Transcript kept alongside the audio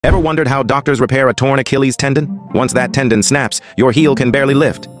Ever wondered how doctors repair a torn Achilles tendon? Once that tendon snaps, your heel can barely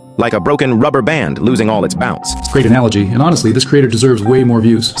lift. Like a broken rubber band losing all its bounce. Great analogy, and honestly, this creator deserves way more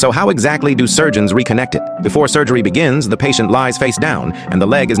views. So how exactly do surgeons reconnect it? Before surgery begins, the patient lies face down, and the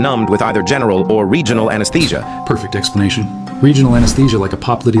leg is numbed with either general or regional anesthesia. Perfect explanation. Regional anesthesia, like a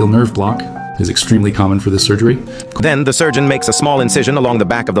popliteal nerve block, is extremely common for this surgery. Then the surgeon makes a small incision along the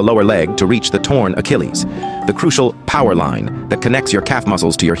back of the lower leg to reach the torn Achilles, the crucial power line that connects your calf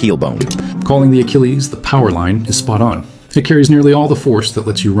muscles to your heel bone. Calling the Achilles the power line is spot on. It carries nearly all the force that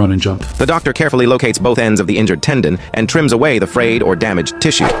lets you run and jump. The doctor carefully locates both ends of the injured tendon and trims away the frayed or damaged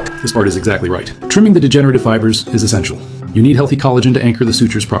tissue. This part is exactly right. Trimming the degenerative fibers is essential. You need healthy collagen to anchor the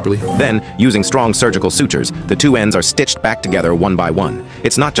sutures properly. Then, using strong surgical sutures, the two ends are stitched back together one by one.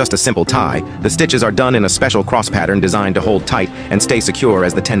 It's not just a simple tie. The stitches are done in a special cross pattern designed to hold tight and stay secure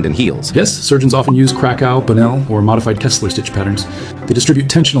as the tendon heals. Yes, surgeons often use Krackow, Bonnell, or modified Kessler stitch patterns. They distribute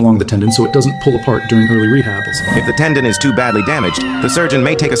tension along the tendon so it doesn't pull apart during early rehab. If the tendon is too badly damaged, the surgeon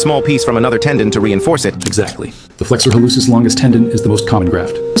may take a small piece from another tendon to reinforce it. Exactly. The flexor hallucis longus tendon is the most common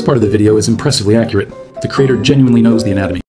graft. This part of the video is impressively accurate. The creator genuinely knows the anatomy.